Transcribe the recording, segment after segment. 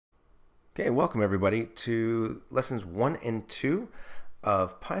Okay, welcome everybody to lessons 1 and 2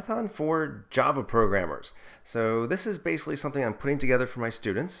 of Python for Java programmers. So this is basically something I'm putting together for my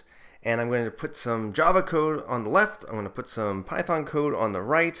students, and I'm going to put some Java code on the left, I'm going to put some Python code on the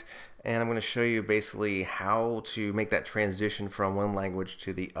right, and I'm going to show you basically how to make that transition from one language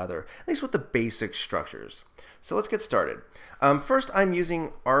to the other, at least with the basic structures. So let's get started. First, I'm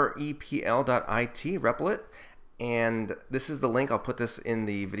using repl.it, Replit. And this is the link. I'll put this in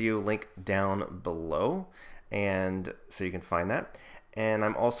the video link down below, and so you can find that. And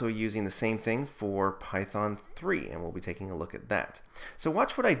I'm also using the same thing for Python 3, and we'll be taking a look at that. So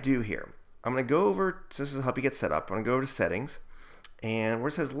watch what I do here. I'm going to go over, so this will help you get set up. I'm going to go over to Settings, and where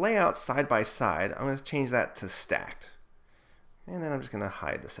it says Layout Side by Side, I'm going to change that to Stacked. And then I'm just going to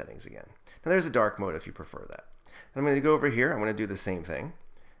hide the settings again. Now there's a dark mode if you prefer that. Then I'm going to go over here. I'm going to do the same thing.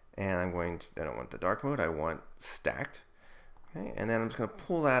 And I'm going to, I don't want the dark mode, I want stacked. Okay, and then I'm just going to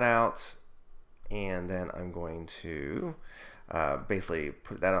pull that out, and then I'm going to basically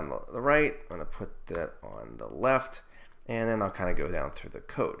put that on the right, I'm going to put that on the left, and then I'll kind of go down through the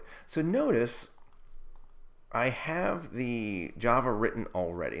code. So notice I have the Java written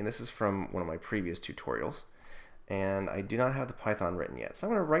already, and this is from one of my previous tutorials, and I do not have the Python written yet. So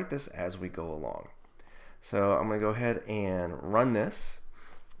I'm going to write this as we go along. So I'm going to go ahead and run this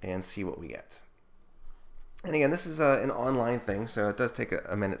and see what we get. And again, this is an online thing, so it does take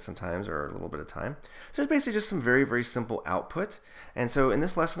a minute sometimes, or a little bit of time. So it's basically just some very, very simple output. And so in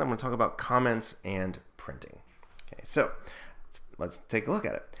this lesson, I'm going to talk about comments and printing. Okay, so let's take a look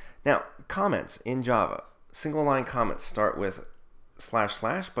at it. Now, comments in Java, single line comments start with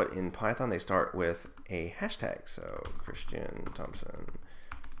 // but in Python they start with a hashtag. So Christian Thompson,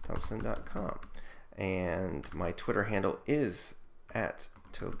 Thompson.com. And my Twitter handle is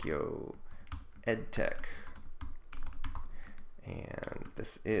 @Tokyo EdTech, and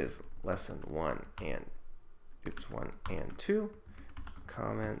this is lesson 1 and 2,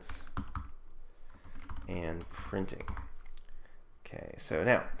 comments and printing. Okay, so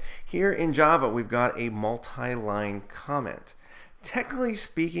now here in Java we've got a multi-line comment. Technically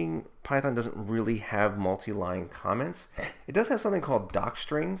speaking, Python doesn't really have multi-line comments. It does have something called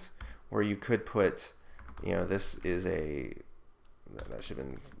docstrings, where you could put, you know, this is a, that should have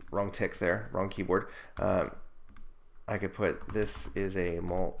been wrong ticks there, wrong keyboard. I could put this is a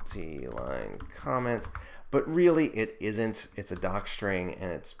multi-line comment, but really it isn't. It's a docstring,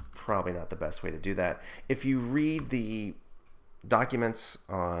 and it's probably not the best way to do that. If you read the documents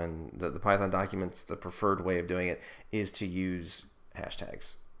on the Python documents, the preferred way of doing it is to use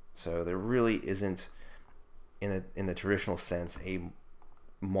hashtags. So there really isn't, in the traditional sense, a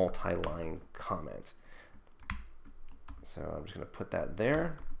multi-line comment. So I'm just going to put that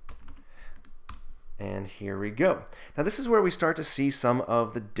there. And here we go. Now this is where we start to see some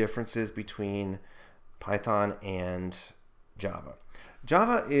of the differences between Python and Java.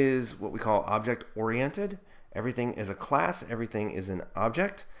 Java is what we call object-oriented. Everything is a class, everything is an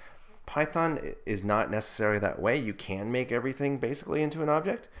object. Python is not necessarily that way. You can make everything basically into an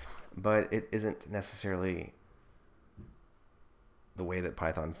object, but it isn't necessarily the way that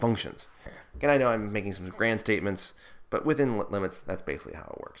Python functions. Again, I know I'm making some grand statements, but within limits, that's basically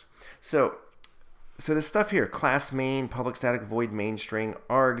how it works. So this stuff here, class main, public static void main string,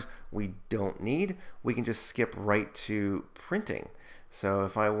 args, we don't need. We can just skip right to printing. So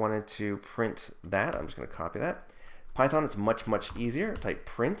if I wanted to print that, I'm just going to copy that. Python, it's much, much easier. Type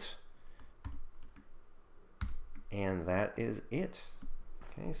print, and that is it.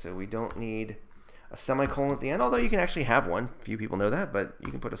 Okay, so we don't need a semicolon at the end, although you can actually have one. Few people know that, but you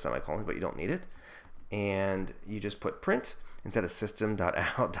can put a semicolon, but you don't need it. And you just put print instead of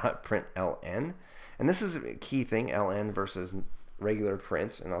system.out.println. And this is a key thing, ln versus regular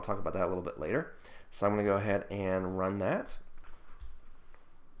print, and I'll talk about that a little bit later. So I'm going to go ahead and run that.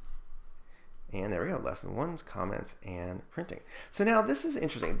 And there we go, lesson 1's comments and printing. So now this is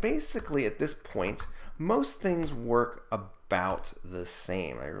interesting. Basically at this point, most things work about the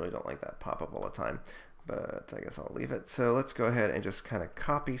same. I really don't like that pop up all the time, but I guess I'll leave it. So let's go ahead and just kind of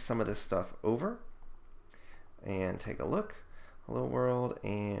copy some of this stuff over and take a look. Hello world,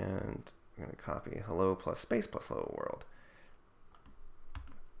 and I'm going to copy hello plus space plus hello world.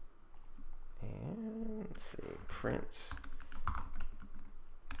 And let's see, print.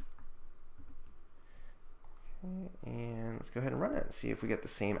 Okay, and let's go ahead and run it and see if we get the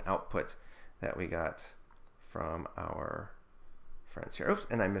same output that we got from our friends here. Oops,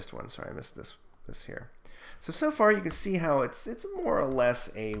 and I missed one. Sorry, I missed this here. So far you can see how it's more or less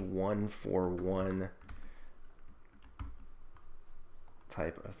a 1-for-1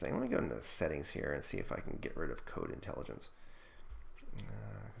 type of thing. Let me go into the settings here and see if I can get rid of code intelligence.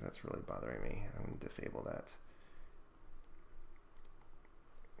 because that's really bothering me. I'm going to disable that.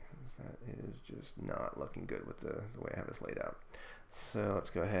 That is just not looking good with the way I have this laid out. So let's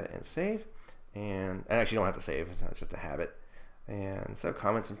go ahead and save. And I actually don't have to save, it's just a habit. And so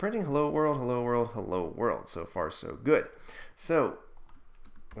comments and printing, hello world, hello world, hello world. So far so good. So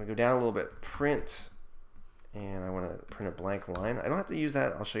I'm going to go down a little bit, print, and I want to print a blank line. I don't have to use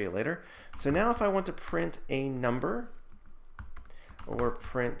that, I'll show you later. So now if I want to print a number or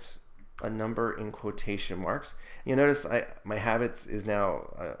print a number in quotation marks, you notice my habits is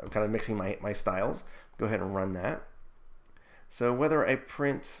now I'm kind of mixing my styles. Go ahead and run that. So whether I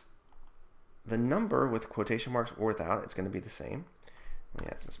print the number with quotation marks or without, it's going to be the same. Let me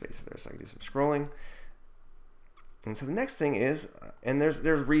add some spaces there so I can do some scrolling. And so the next thing is, and there's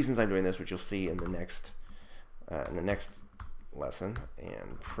reasons I'm doing this, which you'll see in the next lesson.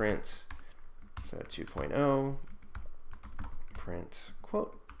 And print, so 2.0, print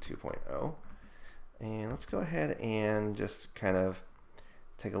quote 2.0. And let's go ahead and just kind of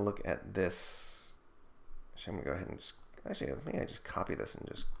take a look at this. Actually, I'm going to go ahead and just, actually, let me just copy this and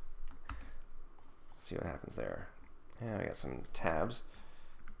just see what happens there. And I got some tabs.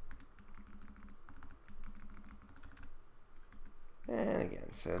 And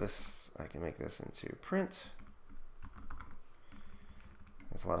again, so this, I can make this into print.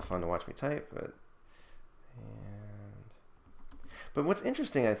 It's a lot of fun to watch me type, but what's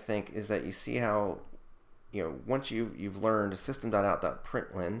interesting, I think, is that you see how, once you've learned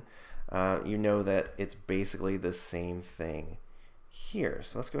system.out.println, you know that it's basically the same thing here.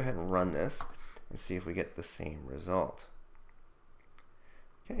 So let's go ahead and run this and see if we get the same result.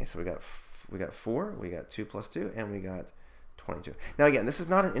 Okay, so we got 4, we got 2 plus 2, and we got 22. Now again, this is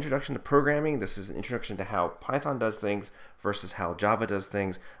not an introduction to programming. This is an introduction to how Python does things versus how Java does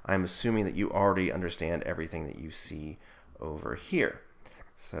things. I'm assuming that you already understand everything that you see over here.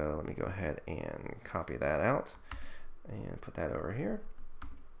 So let me go ahead and copy that out and put that over here.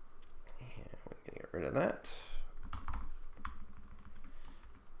 And we're going to get rid of that.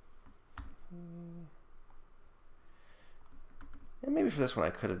 And maybe for this one I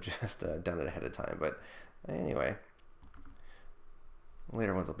could have just done it ahead of time, but anyway,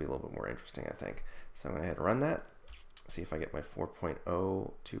 later ones will be a little bit more interesting, I think. So I'm going to go ahead and run that, see if I get my 4.0,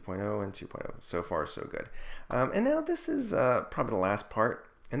 2.0, and 2.0. So far, so good. And now this is probably the last part,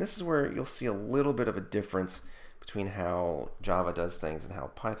 and this is where you'll see a little bit of a difference between how Java does things and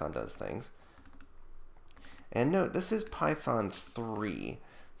how Python does things. And note, this is Python 3,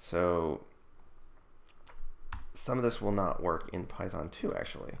 so some of this will not work in Python 2,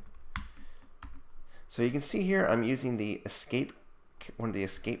 actually. So you can see here I'm using the escape, one of the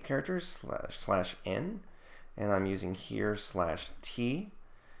escape characters, /n, and I'm using here /t,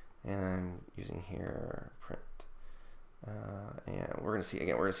 and I'm using here print. And we're going to see,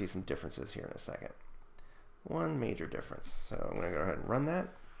 again, we're going to see some differences here in a second. One major difference. So I'm going to go ahead and run that.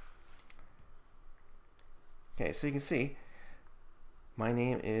 Okay, so you can see my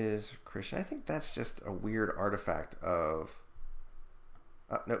name is Christian. I think that's just a weird artifact of,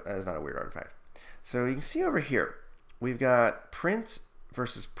 no, that is not a weird artifact. So you can see over here, we've got print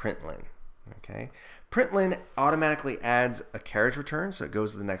versus println. Okay, println automatically adds a carriage return, so it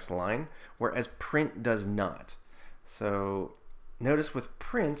goes to the next line, whereas print does not. So notice with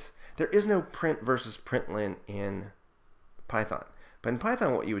print, there is no print versus println in Python. But in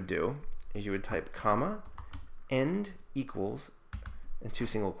Python, what you would do is you would type comma, end equals, and 2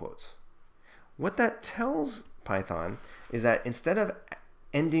 single quotes. What that tells Python is that instead of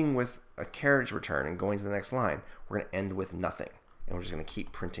ending with a carriage return and going to the next line, we're going to end with nothing. And we're just going to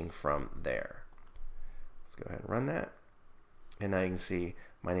keep printing from there. Let's go ahead and run that. And now you can see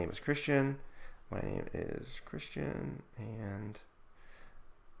my name is Christian. My name is Christian. And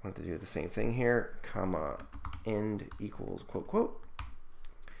I want to do the same thing here. Comma, end equals, quote, quote.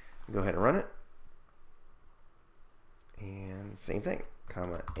 Go ahead and run it. And same thing,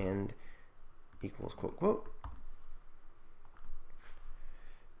 comma, end equals, quote, quote.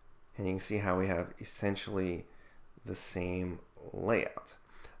 And you can see how we have essentially the same layout.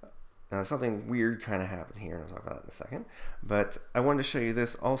 Now something weird kind of happened here, and I'll talk about that in a second. But I wanted to show you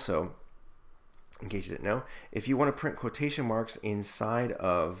this also, in case you didn't know. If you want to print quotation marks inside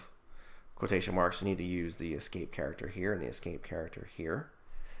of quotation marks, you need to use the escape character here and the escape character here.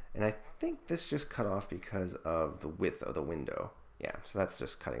 And I think this just cut off because of the width of the window. Yeah, so that's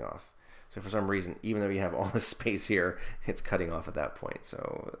just cutting off. So for some reason, even though you have all this space here, it's cutting off at that point.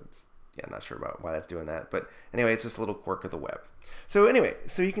 So it's, yeah, I'm not sure about why that's doing that. But anyway, it's just a little quirk of the web. So anyway,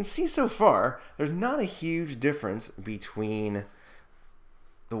 so you can see so far, there's not a huge difference between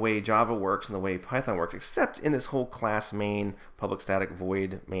the way Java works and the way Python works, except in this whole class main, public static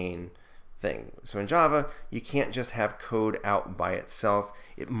void main thing. So in Java, you can't just have code out by itself.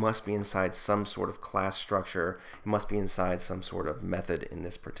 It must be inside some sort of class structure. It must be inside some sort of method in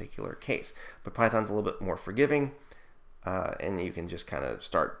this particular case. But Python's a little bit more forgiving, and you can just kind of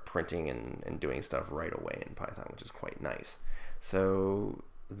start printing and doing stuff right away in Python, which is quite nice. So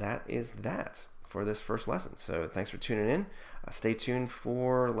that is that for this first lesson. So thanks for tuning in. Stay tuned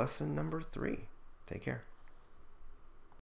for lesson number 3. Take care.